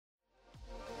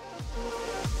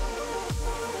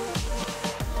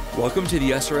Welcome to the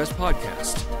SRS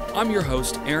Podcast. I'm your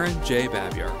host, Aaron J.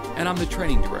 Babyar, and I'm the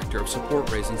Training Director of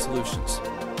Support Raising Solutions.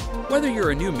 Whether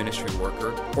you're a new ministry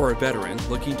worker or a veteran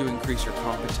looking to increase your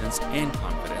competence and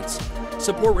confidence,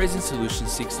 Support Raising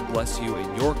Solutions seeks to bless you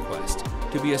in your quest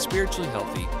to be a spiritually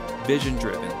healthy,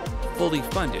 vision-driven, fully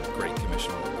funded Great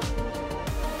Commission worker.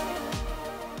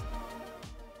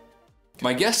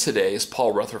 My guest today is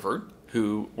Paul Rutherford,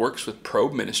 who works with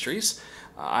Probe Ministries.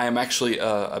 I am actually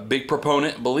a big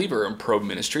proponent, believer in Probe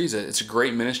Ministries. It's a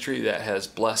great ministry that has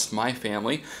blessed my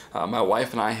family. My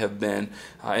wife and I have been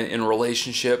in a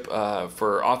relationship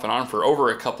for off and on for over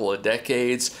a couple of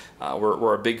decades.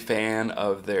 We're a big fan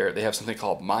of they have something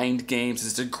called Mind Games.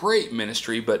 It's a great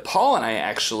ministry, but Paul and I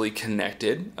actually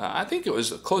connected, I think it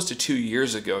was close to 2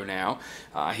 years ago now.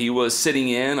 He was sitting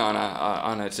in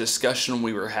on a discussion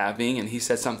we were having, and he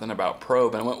said something about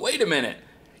Probe, and I went, wait a minute.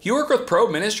 You work with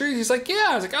Probe Ministries? He's like, yeah.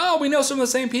 I was like, oh, we know some of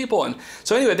the same people. And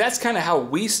so anyway, that's kind of how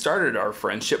we started our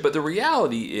friendship. But the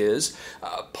reality is,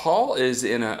 Paul is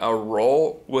in a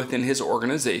role within his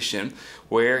organization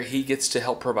where he gets to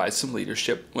help provide some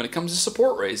leadership when it comes to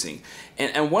support raising.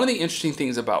 And one of the interesting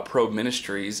things about Probe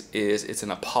Ministries is it's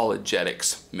an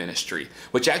apologetics ministry,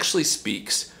 which actually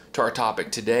speaks to our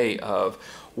topic today of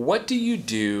what do you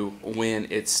do when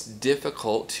it's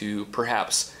difficult to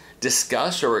perhaps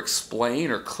discuss or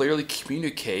explain or clearly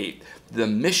communicate the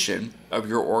mission of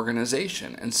your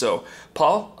organization. And so,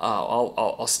 Paul,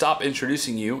 I'll stop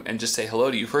introducing you and just say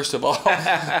hello to you. First of all,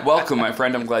 welcome, my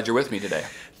friend. I'm glad you're with me today.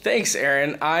 Thanks,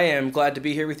 Aaron. I am glad to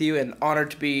be here with you and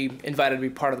honored to be invited to be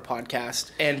part of the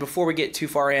podcast. And before we get too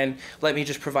far in, let me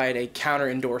just provide a counter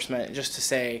endorsement just to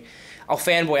say, I'll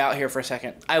fanboy out here for a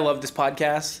second. I love this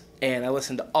podcast, and I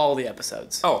listen to all the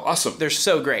episodes. Oh, awesome. They're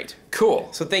so great. Cool.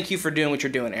 So thank you for doing what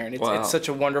you're doing, Aaron. It's such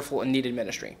a wonderful and needed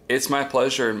ministry. It's my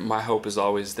pleasure, and my hope is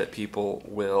always that people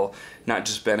will not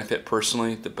just benefit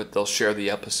personally, but they'll share the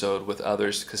episode with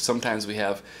others, because sometimes we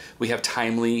have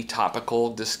timely,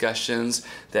 topical discussions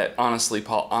that, honestly,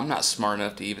 Paul, I'm not smart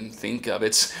enough to even think of.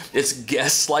 It's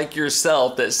guests like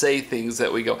yourself that say things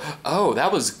that we go, oh,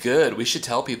 that was good. We should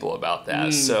tell people about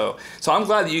that. So I'm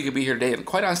glad that you could be here today, and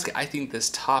quite honestly, I think this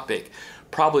topic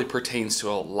probably pertains to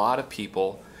a lot of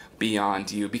people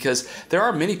beyond you, because there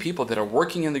are many people that are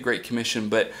working in the Great Commission,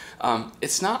 but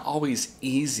it's not always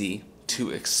easy to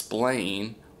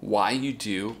explain why you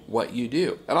do what you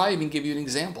do. And I'll even give you an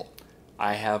example.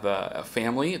 I have a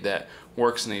family that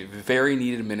works in a very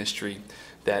needed ministry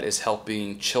that is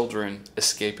helping children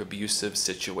escape abusive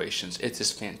situations. It's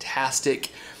this fantastic,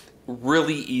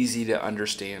 really easy to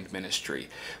understand ministry.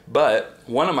 But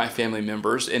one of my family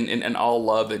members, in all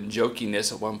love and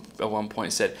jokiness at one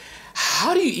point said,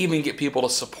 how do you even get people to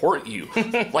support you?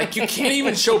 Like, you can't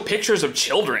even show pictures of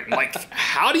children. Like,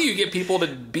 how do you get people to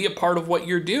be a part of what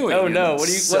you're doing? Oh no,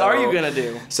 what are you gonna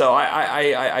do? So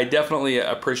I definitely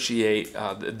appreciate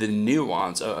the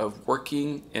nuance of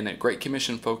working in a Great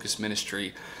Commission focused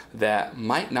ministry that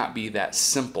might not be that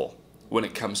simple when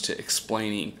it comes to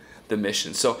explaining the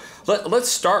mission. So let's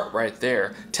start right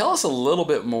there. Tell us a little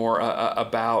bit more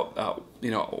about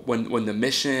when the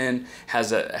mission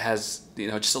has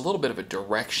just a little bit of a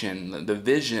direction. The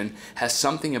vision has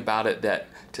something about it that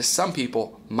to some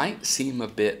people might seem a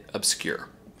bit obscure.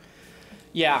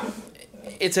 Yeah,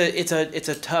 it's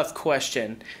a tough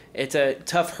question. It's a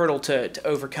tough hurdle to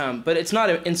overcome, but it's not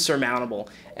insurmountable.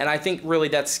 And I think really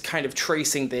that's kind of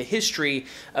tracing the history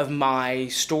of my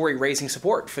story raising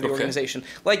support for the organization.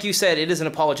 Like you said, it is an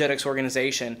apologetics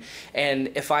organization.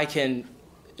 And if I can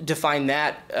define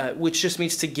that, which just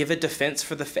means to give a defense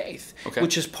for the faith,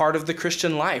 which is part of the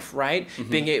Christian life, right?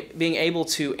 Mm-hmm. Being able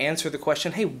to answer the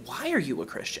question, hey, why are you a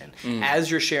Christian? As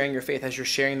you're sharing your faith, as you're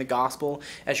sharing the gospel,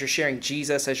 as you're sharing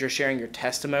Jesus, as you're sharing your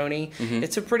testimony,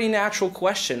 it's a pretty natural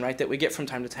question, right, that we get from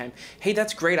time to time. Hey,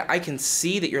 that's great. I can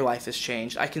see that your life has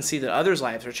changed. I can see that others'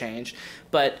 lives are changed,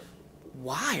 but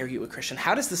why are you a Christian?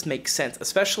 How does this make sense?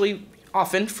 Especially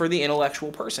often for the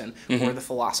intellectual person or the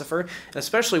philosopher, and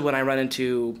especially when I run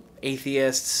into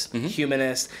atheists,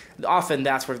 humanists, often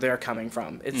that's where they're coming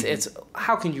from. It's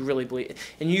how can you really believe?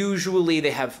 And usually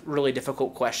they have really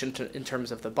difficult questions in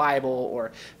terms of the Bible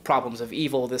or problems of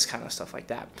evil, this kind of stuff like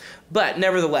that. But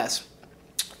nevertheless,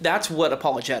 that's what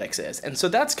apologetics is. And so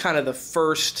that's kind of the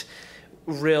first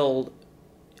real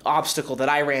obstacle that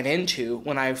I ran into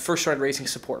when I first started raising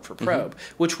support for Probe,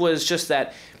 which was just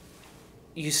that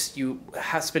you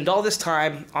spend all this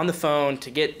time on the phone to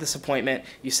get this appointment.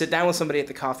 You sit down with somebody at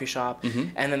the coffee shop,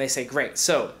 and then they say, great,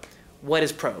 so what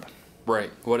is Probe?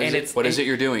 Right. What is it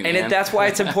you're doing, and man? That's why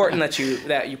it's important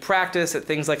that you practice at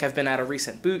things like I've been at a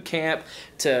recent boot camp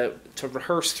to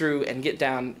rehearse through and get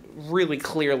down really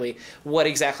clearly what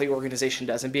exactly your organization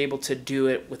does and be able to do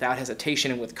it without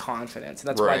hesitation and with confidence. And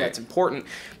that's why that's important.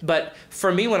 But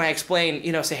for me, when I explain,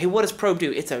 say, hey, what does Probe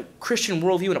do? It's a Christian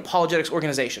worldview and apologetics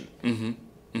organization. Mm-hmm.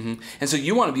 Mm-hmm. And so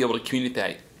you want to be able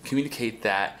to communicate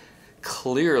that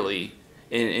clearly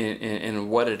in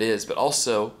what it is, but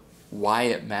also why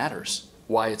it matters,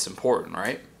 why it's important,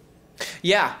 right?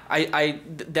 Yeah, I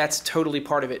that's totally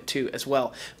part of it too as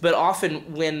well. But often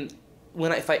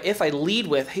if I lead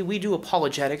with, hey, we do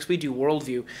apologetics, we do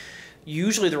worldview,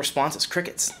 usually the response is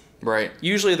crickets. Right.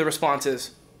 Usually the response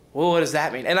is, well, what does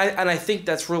that mean? And I think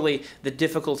that's really the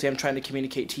difficulty I'm trying to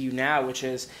communicate to you now, which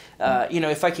is,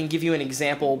 if I can give you an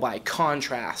example by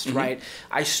contrast, mm-hmm. right?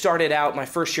 I started out my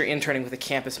first year interning with a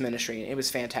campus ministry, and it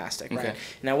was fantastic, right? Okay.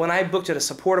 Now, when I booked at a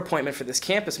support appointment for this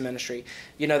campus ministry,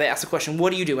 they ask the question,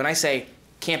 what do you do? And I say,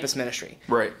 campus ministry.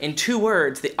 Right. In 2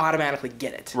 words, they automatically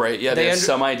get it. Right. Yeah. They have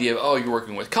some idea of, you're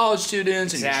working with college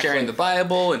students and you're sharing the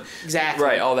Bible and exactly.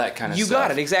 Right. All that kind of stuff. You got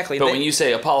it exactly. But when you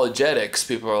say apologetics,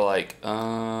 people are like,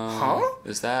 huh?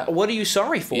 Is that? What are you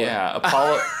sorry for? Yeah.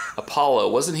 Apollo,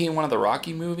 wasn't he in one of the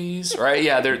Rocky movies? Right.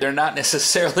 Yeah. They're not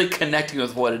necessarily connecting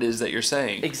with what it is that you're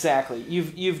saying. Exactly.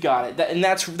 You've got it. And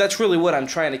that's really what I'm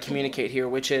trying to communicate here,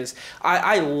 which is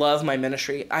I love my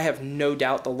ministry. I have no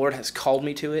doubt the Lord has called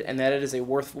me to it, and that it is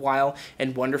a worthwhile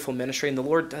and wonderful ministry, and the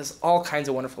Lord does all kinds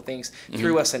of wonderful things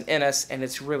through us and in us, and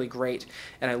it's really great,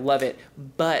 and I love it.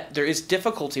 But there is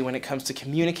difficulty when it comes to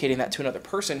communicating that to another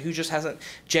person who just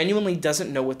genuinely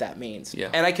doesn't know what that means. Yeah.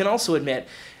 And I can also admit,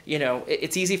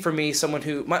 it's easy for me, someone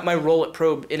who, my role at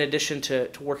Probe, in addition to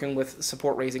working with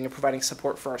support raising and providing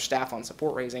support for our staff on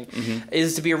support raising,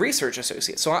 is to be a research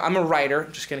associate. So I'm a writer,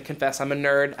 I'm just going to confess, I'm a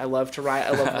nerd, I love to write, I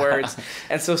love words,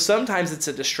 and so sometimes it's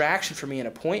a distraction for me in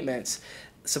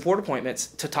support appointments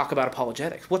to talk about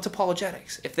apologetics. What's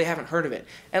apologetics if they haven't heard of it?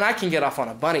 And I can get off on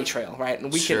a bunny trail, right?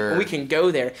 And we can go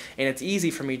there, and it's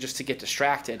easy for me just to get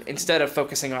distracted instead of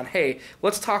focusing on, hey,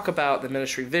 let's talk about the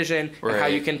ministry vision and how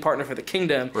you can partner for the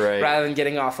kingdom, rather than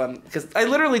getting off on, because I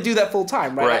literally do that full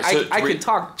time, right? So I could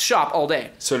talk shop all day.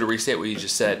 So to restate what you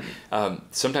just said,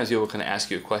 sometimes people kind of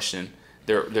ask you a question.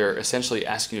 They're essentially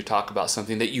asking you to talk about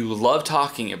something that you love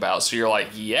talking about. So you're like,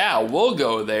 yeah, we'll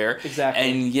go there. Exactly.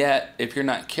 And yet, if you're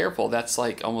not careful, that's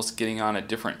like almost getting on a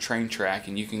different train track,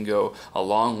 and you can go a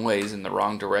long ways in the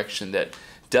wrong direction that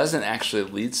doesn't actually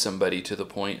lead somebody to the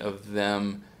point of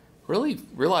them really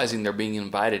realizing they're being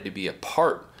invited to be a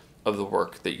part of the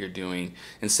work that you're doing,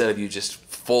 instead of you just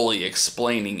fully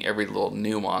explaining every little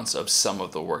nuance of some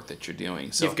of the work that you're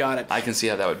doing. So you've got it. I can see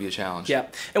how that would be a challenge. Yeah.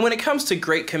 And when it comes to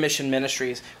Great Commission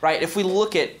ministries, right, if we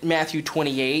look at Matthew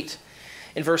 28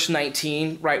 in verse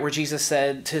 19, right, where Jesus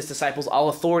said to his disciples, all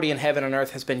authority in heaven and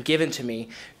earth has been given to me.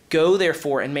 Go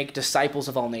therefore and make disciples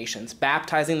of all nations,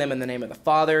 baptizing them in the name of the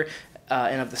Father,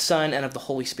 and of the Son, and of the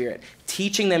Holy Spirit,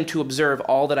 teaching them to observe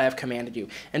all that I have commanded you.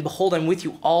 And behold, I'm with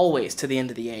you always to the end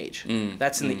of the age.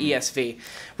 That's in the ESV.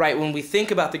 Right, when we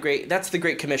think about that's the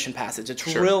Great Commission passage.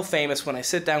 It's real famous when I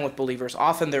sit down with believers.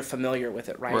 Often they're familiar with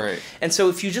it, right? And so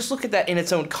if you just look at that in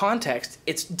its own context,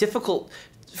 it's difficult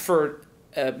for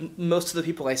most of the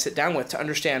people I sit down with to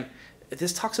understand.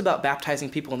 This talks about baptizing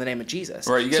people in the name of Jesus.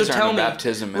 Right, you guys are in a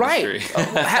baptism ministry.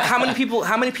 Right. How many people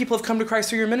have come to Christ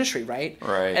through your ministry, right?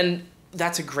 Right. And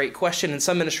that's a great question, and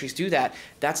some ministries do that.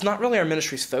 That's not really our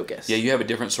ministry's focus. Yeah, you have a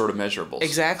different sort of measurables.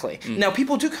 Exactly. Now,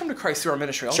 people do come to Christ through our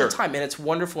ministry all the time, and it's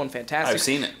wonderful and fantastic. I've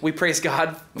seen it. We praise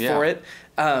God for it.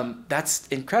 That's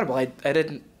incredible. I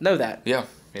didn't know that. Yeah.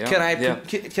 Yeah, Can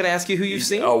I ask you who you've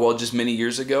seen? Oh, well, just many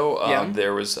years ago,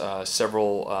 there was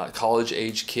several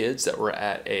college-age kids that were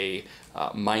at a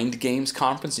Mind Games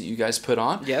conference that you guys put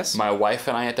on. Yes. My wife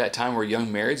and I at that time were young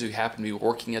marrieds who happened to be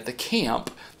working at the camp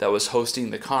that was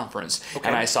hosting the conference. Okay.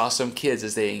 And I saw some kids,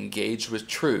 as they engaged with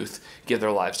truth, give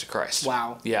their lives to Christ.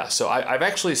 Wow. Yeah, so I've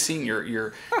actually seen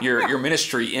your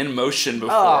ministry in motion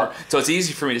before. So it's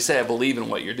easy for me to say I believe in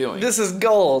what you're doing. This is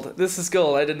gold. This is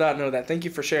gold. I did not know that. Thank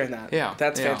you for sharing that. Yeah.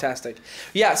 That's fantastic.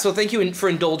 Yeah, so thank you for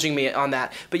indulging me on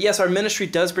that. But yes, our ministry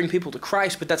does bring people to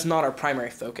Christ, but that's not our primary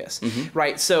focus.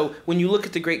 Right? So when you look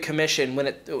at the Great Commission,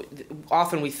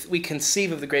 often we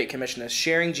conceive of the Great Commission as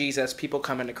sharing Jesus, people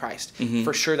come into Christ.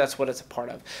 For sure, that's what it's a part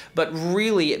of. But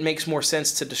really, it makes more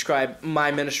sense to describe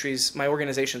my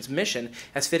organization's mission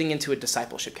as fitting into a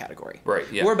discipleship category. Right.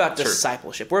 Yeah. We're about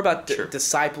discipleship. We're about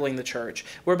discipling the church.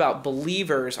 We're about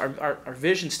believers. Our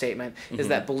vision statement is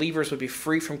that believers would be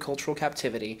free from cultural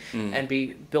captivity and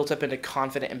be built up into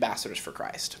confident ambassadors for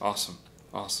Christ. Awesome.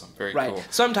 Awesome. Very Right. cool.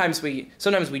 Sometimes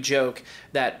we joke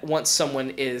that once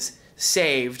someone is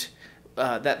saved,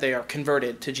 that they are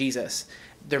converted to Jesus,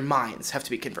 their minds have to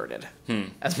be converted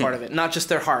as part of it. Not just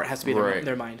their heart has to be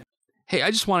their mind. Hey,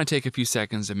 I just want to take a few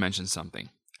seconds to mention something.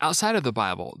 Outside of the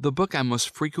Bible, the book I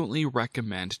most frequently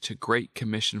recommend to Great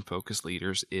Commission-focused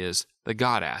leaders is The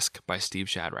God Ask by Steve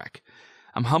Shadrach.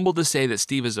 I'm humbled to say that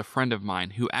Steve is a friend of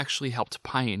mine who actually helped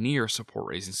pioneer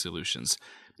support-raising solutions.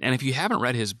 And if you haven't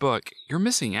read his book, you're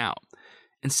missing out.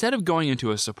 Instead of going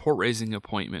into a support-raising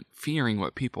appointment fearing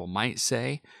what people might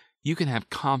say, you can have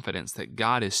confidence that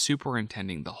God is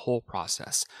superintending the whole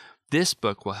process. This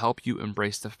book will help you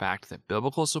embrace the fact that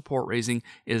biblical support raising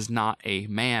is not a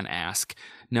man ask.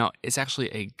 No, it's actually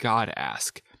a God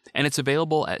ask. And it's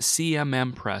available at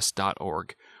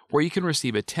cmmpress.org, where you can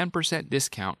receive a 10%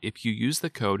 discount if you use the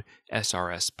code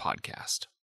SRSPodcast.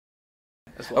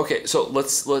 Okay, so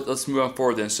let's move on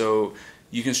forward then. So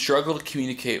you can struggle to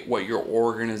communicate what your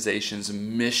organization's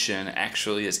mission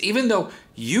actually is, even though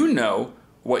you know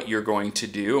what you're going to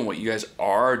do and what you guys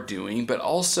are doing, but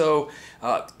also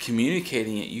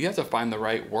communicating it. You have to find the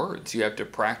right words. You have to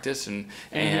practice and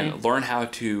learn how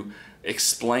to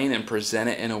explain and present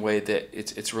it in a way that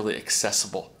it's really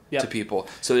accessible to people.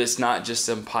 So it's not just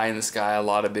some pie in the sky, a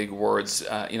lot of big words,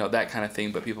 that kind of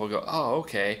thing, but people go, oh,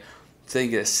 okay. So they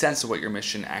get a sense of what your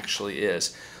mission actually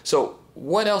is. So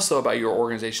what else, though, about your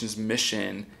organization's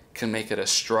mission can make it a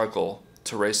struggle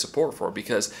to raise support for?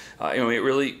 Because it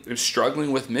really is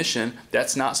struggling with mission.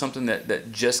 That's not something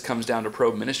that just comes down to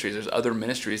Probe Ministries. There's other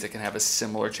ministries that can have a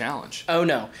similar challenge. Oh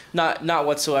no, not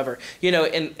whatsoever.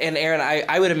 And Aaron,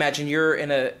 I would imagine you're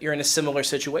in a similar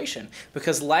situation,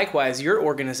 because likewise your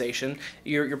organization,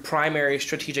 your primary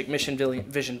strategic mission,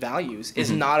 vision, values is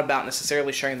not about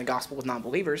necessarily sharing the gospel with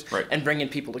non-believers and bringing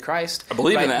people to Christ. I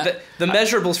believe in that. The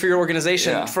measurables for your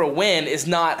organization for a win is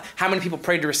not how many people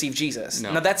prayed to receive Jesus.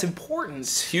 No. Now that's important.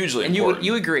 It's hugely and important.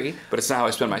 You agree. But it's not how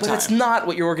I spend my time. But it's not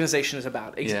what your organization is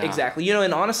about. Exactly.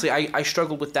 And honestly, I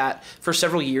struggled with that for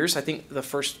several years. I think the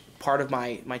first part of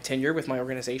my tenure with my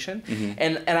organization.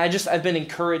 And I've been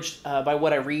encouraged by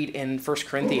what I read in 1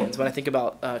 Corinthians when I think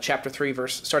about chapter 3,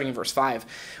 starting in verse 5.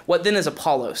 What then is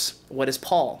Apollos? What is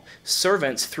Paul?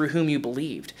 Servants through whom you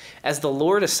believed, as the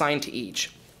Lord assigned to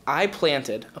each. I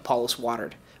planted, Apollos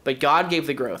watered, but God gave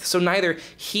the growth. So neither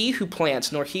he who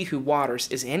plants nor he who waters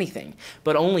is anything,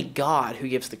 but only God who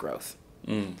gives the growth.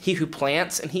 He who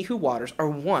plants and he who waters are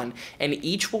one, and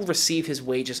each will receive his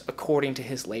wages according to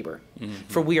his labor.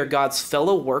 For we are God's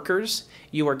fellow workers.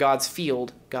 You are God's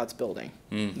field, God's building.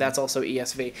 That's also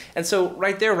ESV. And so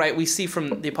right there, we see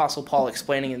from the Apostle Paul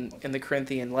explaining in the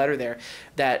Corinthian letter there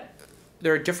that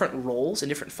there are different roles and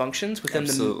different functions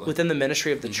within the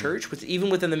ministry of the church, even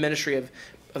within the ministry of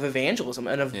evangelism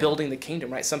and of building the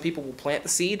kingdom, right? Some people will plant the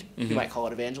seed, we might call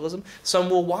it evangelism. Some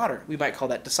will water, we might call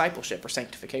that discipleship or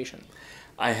sanctification.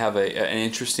 I have an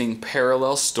interesting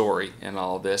parallel story in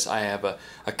all of this. I have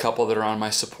a couple that are on my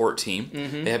support team.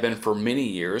 They have been for many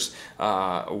years.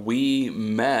 We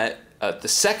met the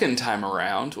second time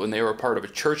around when they were part of a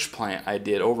church plant I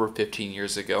did over 15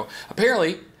 years ago.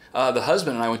 Apparently, the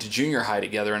husband and I went to junior high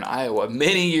together in Iowa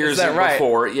many years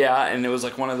before. Yeah, and it was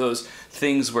like one of those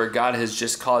things where God has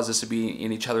just caused us to be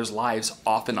in each other's lives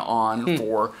off and on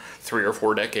for 3 or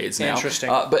 4 decades now. Interesting.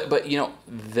 But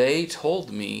they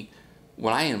told me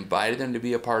when I invited them to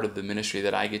be a part of the ministry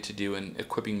that I get to do in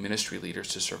equipping ministry leaders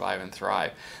to survive and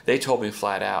thrive, they told me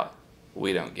flat out,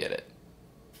 we don't get it.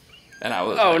 And I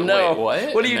was no. Wait,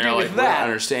 what? What do you do with that? We don't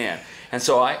understand. And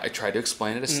so I tried to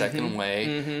explain it a second way,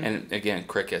 and again,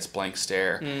 crickets, blank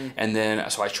stare. And then,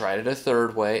 so I tried it a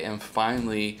third way, and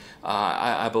finally,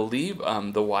 I believe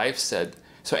the wife said,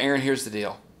 so Aaron, here's the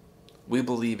deal. We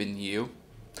believe in you.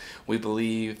 We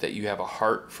believe that you have a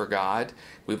heart for God.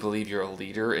 We believe you're a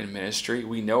leader in ministry.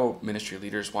 We know ministry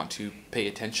leaders want to pay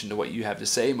attention to what you have to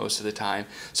say most of the time.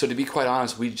 So to be quite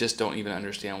honest, we just don't even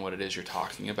understand what it is you're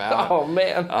talking about. Oh,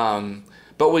 man.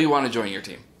 But we want to join your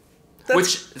team.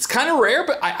 Which it's kind of rare,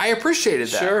 but I appreciated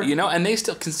that. Sure. And they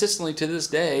still consistently to this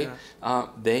day,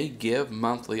 they give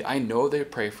monthly. I know they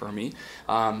pray for me.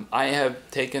 I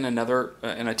have taken an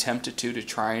attempt to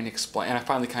try and explain, and I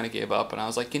finally kind of gave up, and I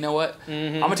was like, you know what?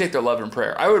 I'm going to take their love and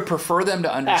prayer. I would prefer them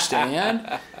to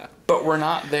understand, but we're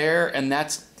not there, and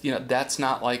that's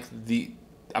not like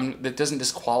that doesn't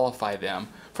disqualify them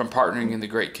from partnering in the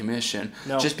Great Commission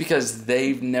just because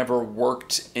they've never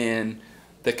worked in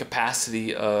the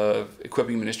capacity of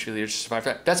equipping ministry leaders to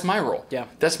survive. That's my role. Yeah.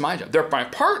 That's my job. They're my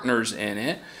partners in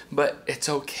it, but it's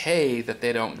okay that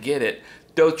they don't get it.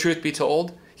 Though, truth be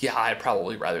told, I'd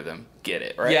probably rather them get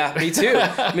it, right? Yeah, me too.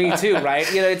 Me too,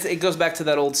 right? You know, it goes back to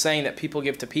that old saying that people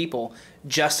give to people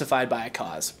justified by a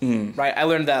cause, right? I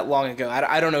learned that long ago.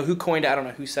 I don't know who coined it. I don't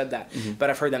know who said that, but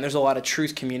I've heard that. And there's a lot of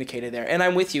truth communicated there. And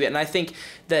I'm with you. And I think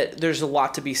that there's a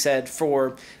lot to be said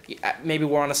for, maybe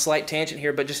we're on a slight tangent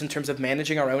here, but just in terms of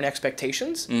managing our own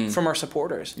expectations from our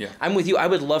supporters. Yeah. I'm with you. I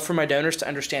would love for my donors to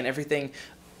understand everything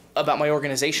about my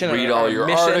organization. Read all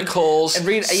your articles,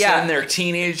 and send their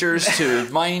teenagers to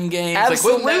mind games.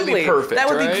 Absolutely. Like, wouldn't that be perfect? That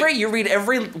would right? be great. You read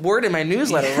every word in my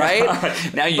newsletter, right?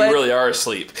 Now you really are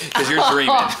asleep because you're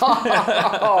dreaming.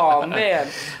 Oh, man.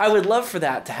 I would love for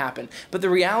that to happen. But the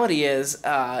reality is,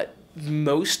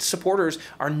 most supporters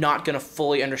are not going to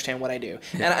fully understand what I do.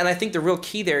 Yeah. And I think the real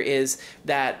key there is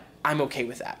that I'm okay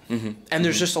with that. And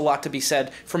there's just a lot to be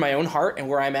said for my own heart and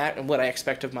where I'm at and what I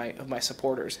expect of my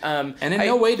supporters. And in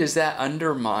no way does that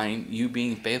undermine you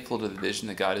being faithful to the vision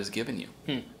that God has given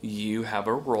you. You have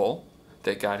a role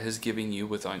that God has given you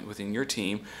within your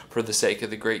team for the sake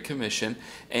of the Great Commission,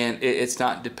 and it's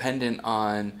not dependent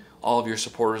on all of your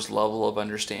supporters' level of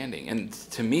understanding. And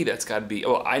to me, that's got to be,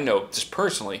 I know just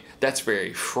personally, that's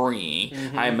very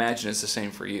freeing. I imagine it's the same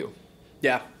for you.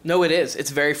 Yeah, no, it is.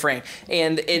 It's very freeing,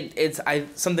 and it's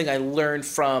something I learned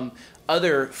from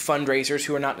other fundraisers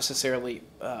who are not necessarily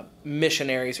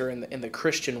missionaries or in the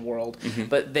Christian world,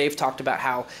 but they've talked about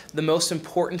how the most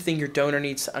important thing your donor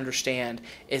needs to understand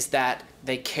is that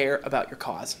they care about your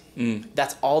cause.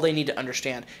 That's all they need to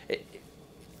understand.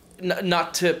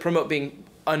 Not to promote being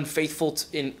unfaithful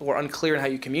or unclear in how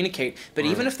you communicate, but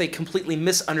even if they completely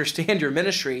misunderstand your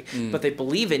ministry, but they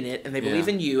believe in it and they believe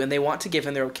in you and they want to give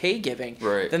and they're okay giving,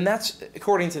 then that's,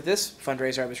 according to this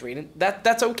fundraiser I was reading,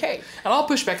 that's okay. And I'll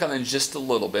push back on that just a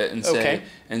little bit and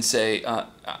say,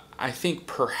 I think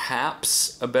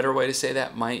perhaps a better way to say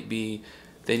that might be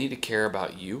they need to care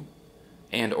about you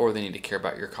or they need to care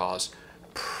about your cause,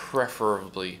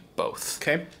 preferably both.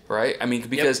 Okay. Right? I mean,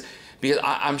 because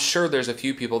I'm sure there's a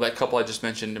few people, that couple I just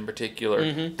mentioned in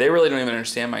particular, they really don't even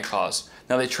understand my cause.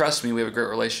 Now, they trust me, we have a great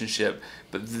relationship,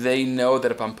 but they know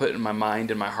that if I'm putting my mind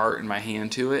and my heart and my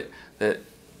hand to it, that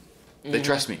they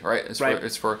trust me, right?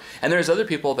 It's for, and there's other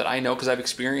people that I know because I've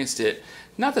experienced it,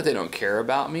 not that they don't care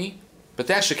about me, but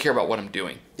they actually care about what I'm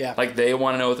doing. Yeah. Like, they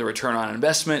want to know what the return on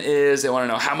investment is. They want to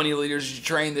know how many leaders you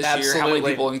trained this year, how many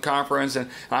people in conference. And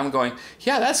I'm going,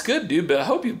 yeah, that's good, dude, but I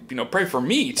hope you pray for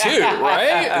me too,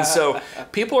 right? And so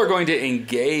people are going to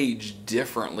engage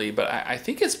differently, but I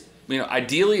think it's,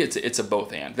 ideally it's a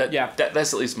both and.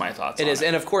 That's at least my thoughts on it. It is,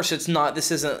 and of course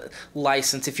this isn't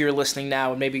licensed. If you're listening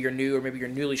now and maybe you're new or maybe you're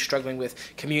newly struggling with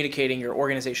communicating your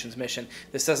organization's mission,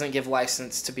 this doesn't give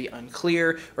license to be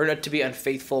unclear or not to be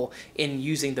unfaithful in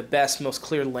using the best, most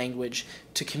clear language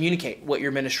to communicate what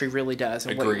your ministry really does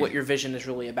and what your vision is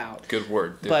really about. Good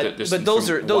word. But those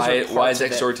are wise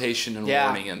exhortation and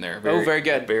warning in there. Very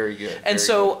good. Very good. And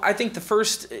so I think the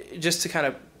first, just to kind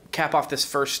of cap off this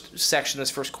first section,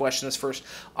 this first question, this first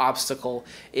obstacle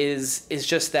is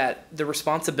just that the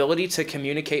responsibility to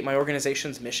communicate my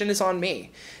organization's mission is on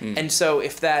me. And so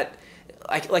if that,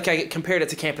 like I compared it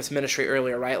to campus ministry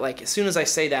earlier, right? Like, as soon as I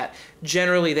say that,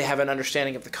 generally they have an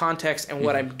understanding of the context and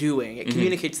what I'm doing. It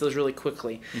communicates those really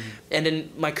quickly. And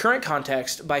in my current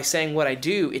context, by saying what I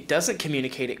do, it doesn't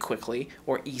communicate it quickly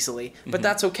or easily, but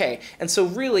that's okay. And so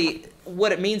really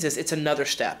what it means is it's another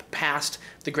step past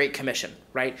the Great Commission,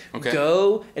 right? Okay.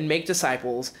 Go and make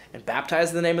disciples and baptize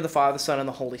in the name of the Father, the Son, and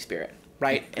the Holy Spirit.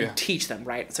 Right? And teach them,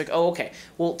 right? It's like, okay,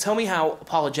 well, tell me how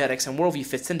apologetics and worldview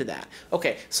fits into that.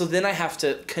 Okay, so then I have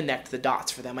to connect the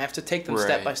dots for them. I have to take them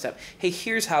step by step. Hey,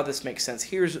 here's how this makes sense.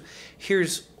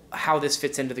 Here's how this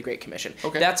fits into the Great Commission.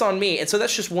 Okay. That's on me. And so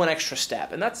that's just one extra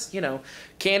step. And that's,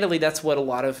 candidly, that's what a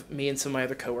lot of me and some of my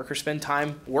other coworkers spend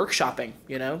time workshopping,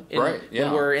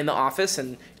 when we're in the office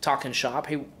and talking shop.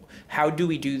 Hey, how do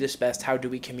we do this best? How do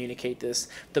we communicate this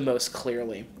the most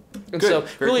clearly? And so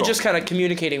really cool. Just kind of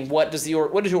communicating what does your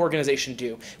organization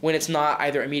do when it's not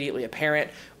either immediately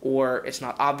apparent or it's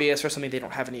not obvious or something they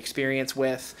don't have any experience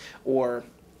with, or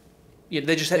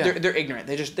they just they're ignorant.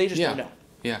 They just don't know.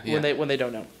 When they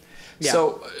don't know. Yeah.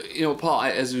 So, Paul,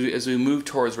 as we move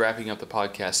towards wrapping up the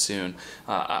podcast soon,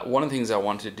 one of the things I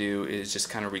wanted to do is just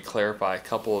kind of re-clarify a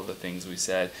couple of the things we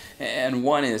said. And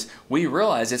one is, we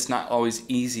realize it's not always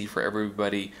easy for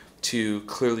everybody to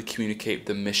clearly communicate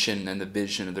the mission and the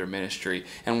vision of their ministry.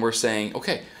 And we're saying,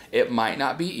 okay, it might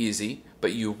not be easy,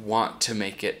 but you want to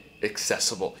make it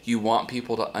accessible. You want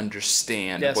people to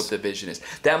understand what the vision is.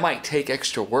 That might take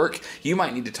extra work. You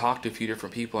might need to talk to a few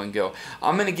different people and go,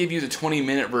 I'm going to give you the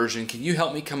 20-minute version. Can you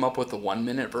help me come up with the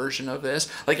 1-minute version of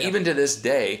this? Even to this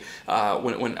day,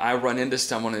 when I run into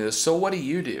someone and goes, so what do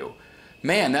you do?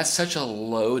 man, that's such a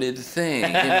loaded thing.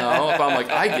 If I'm like,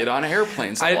 I get on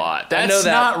airplanes a lot. That's I know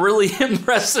that. not really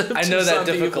impressive. I know that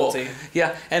difficulty. People.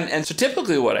 Yeah, and so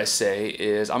typically what I say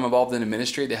is I'm involved in a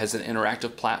ministry that has an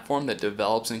interactive platform that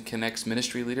develops and connects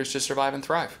ministry leaders to survive and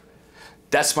thrive.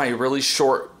 That's my really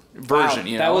short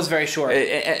version. Wow, that was very short.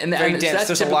 And very dense.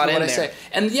 There's a lot in there. Say.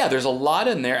 And yeah, there's a lot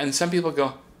in there. And some people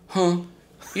go, huh?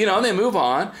 And they move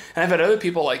on. And I've had other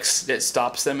people it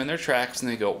stops them in their tracks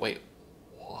and they go, wait,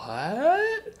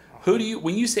 what?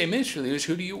 When you say ministry leaders,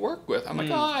 who do you work with? I'm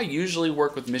like, I usually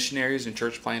work with missionaries and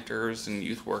church planters and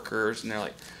youth workers. And they're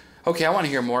like, okay, I want to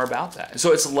hear more about that.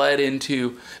 So it's led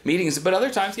into meetings. But other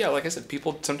times, yeah, like I said,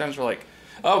 people sometimes are like,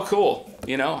 oh, cool.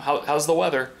 How's the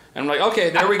weather? And I'm like,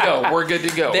 okay, there we go. We're good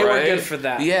to go. They right? were good for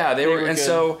that. Yeah, they were. And good.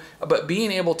 so, but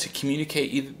being able to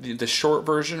communicate either the short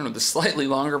version or the slightly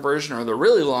longer version or the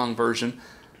really long version,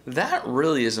 that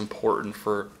really is important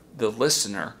for the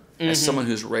listener as someone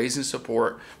who's raising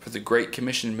support for the Great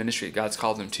Commission ministry that God's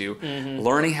called them to.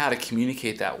 Learning how to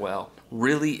communicate that well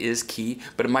really is key,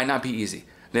 but it might not be easy.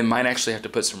 They might actually have to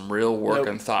put some real work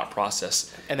and thought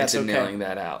process into nailing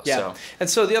that out. Yeah. So. And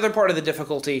so the other part of the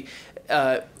difficulty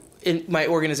in my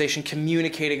organization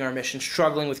communicating our mission,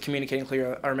 struggling with communicating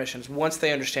clearly our missions, once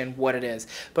they understand what it is,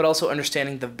 but also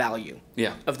understanding the value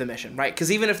of the mission, right?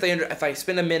 Because even if I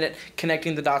spend a minute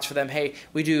connecting the dots for them, hey,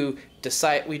 we do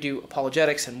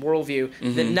apologetics and worldview,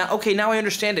 then now I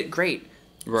understand it, great.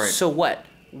 Right. So what?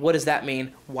 What does that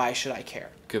mean? Why should I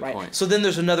care? Good point. So then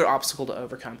there's another obstacle to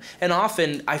overcome. And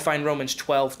often I find Romans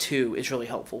 12:2 is really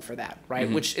helpful for that, right?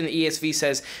 Which in the ESV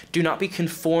says, do not be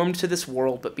conformed to this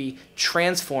world, but be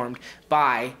transformed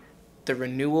by the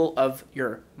renewal of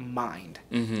your mind.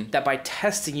 That by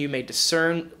testing you may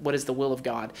discern what is the will of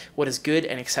God, what is good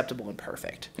and acceptable and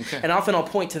perfect. Okay. And often I'll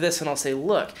point to this and I'll say,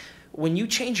 look, when you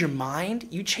change your mind,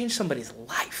 you change somebody's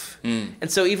life.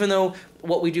 And so even though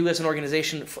what we do as an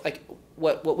organization, like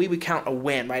what we would count a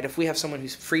win, right? If we have someone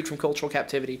who's freed from cultural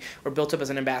captivity or built up as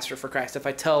an ambassador for Christ, if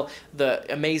I tell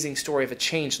the amazing story of a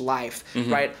changed life,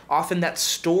 right? Often that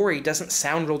story doesn't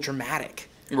sound real dramatic.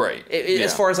 Right.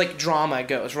 As far as like drama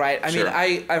goes, right? I Sure.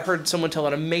 mean, I heard someone tell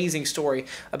an amazing story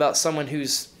about someone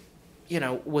who's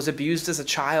was abused as a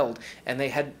child and they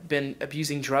had been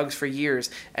abusing drugs for years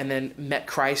and then met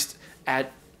Christ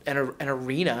at an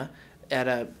arena, at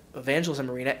a evangelism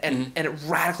arena, and it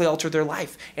radically altered their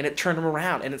life, and it turned them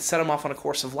around, and it set them off on a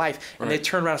course of life, and they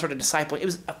turned around and started discipling. It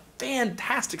was a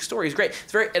fantastic story. It's great.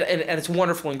 It's very and it's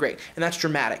wonderful and great, and that's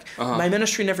dramatic. My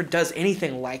ministry never does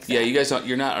anything like that. Yeah, you guys don't.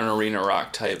 You're not an arena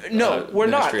rock type. No, we're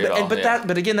not. But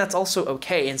But again, that's also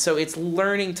okay. And so it's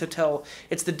learning to tell.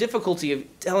 It's the difficulty of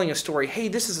telling a story. Hey,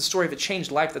 this is a story of a changed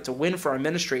life. That's a win for our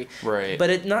ministry. Right.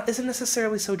 But isn't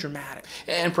necessarily so dramatic.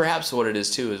 And perhaps what it is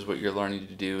too is what you're learning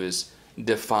to do is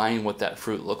define what that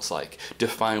fruit looks like,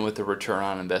 define what the return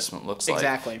on investment looks like.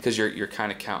 Exactly. Because you're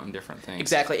kind of counting different things.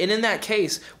 Exactly. And in that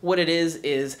case, what it is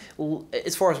as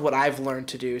far as what I've learned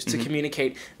to do is to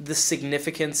communicate the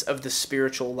significance of the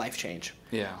spiritual life change.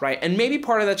 Yeah. Right. And maybe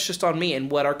part of that's just on me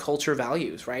and what our culture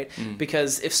values, right?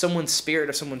 Because if someone's spirit,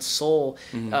 if someone's soul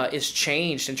is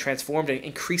changed and transformed and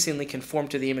increasingly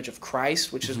conformed to the image of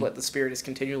Christ, which is what the Spirit is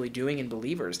continually doing in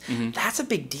believers, that's a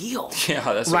big deal.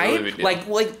 Yeah, that's right? a really big deal. Like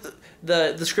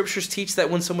the scriptures teach that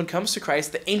when someone comes to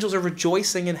Christ, the angels are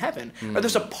rejoicing in heaven, or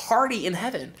there's a party in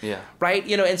heaven. Yeah. Right?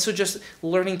 And so just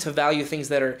learning to value things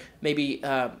that are maybe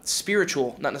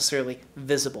spiritual, not necessarily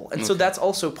visible. And so that's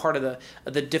also part of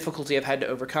the difficulty I've had to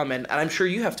overcome, and I'm sure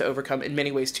you have to overcome in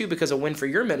many ways too, because a win for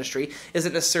your ministry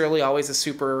isn't necessarily always a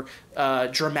super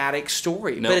dramatic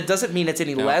story. Nope. But it doesn't mean it's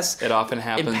any less. It often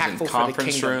happens impactful in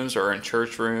conference rooms or in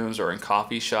church rooms or in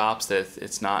coffee shops. That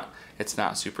it's not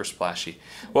super splashy.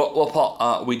 Well,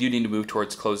 Paul, we do need to move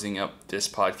towards closing up this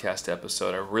podcast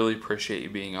episode. I really appreciate you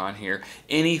being on here.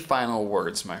 Any final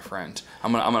words, my friend?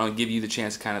 I'm gonna give you the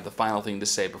chance, kind of the final thing to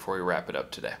say before we wrap it up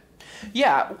today.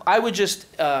 Yeah, I would just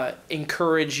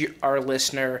encourage our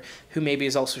listener who maybe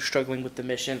is also struggling with the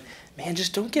mission, man,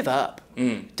 just don't give up.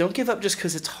 Don't give up just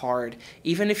because it's hard.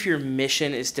 Even if your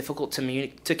mission is difficult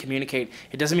to communicate,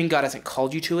 it doesn't mean God hasn't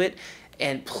called you to it.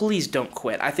 And please don't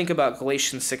quit. I think about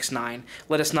Galatians 6:9.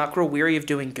 Let us not grow weary of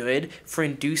doing good, for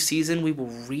in due season we will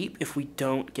reap if we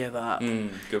don't give up.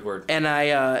 Good word. And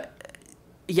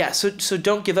so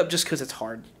don't give up just because it's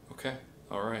hard. Okay.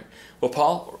 All right. Well,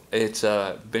 Paul, it's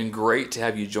been great to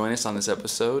have you join us on this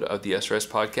episode of the SRS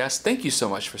Podcast. Thank you so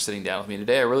much for sitting down with me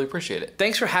today. I really appreciate it.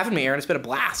 Thanks for having me, Aaron. It's been a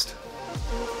blast.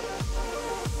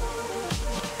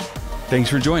 Thanks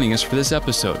for joining us for this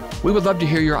episode. We would love to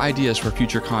hear your ideas for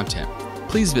future content.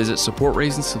 Please visit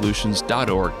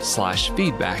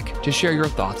supportraisingsolutions.org/feedback to share your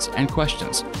thoughts and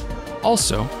questions.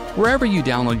 Also, wherever you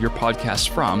download your podcast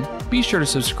from, be sure to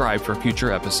subscribe for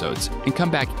future episodes and come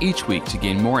back each week to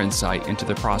gain more insight into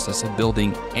the process of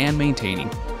building and maintaining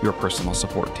your personal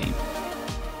support team.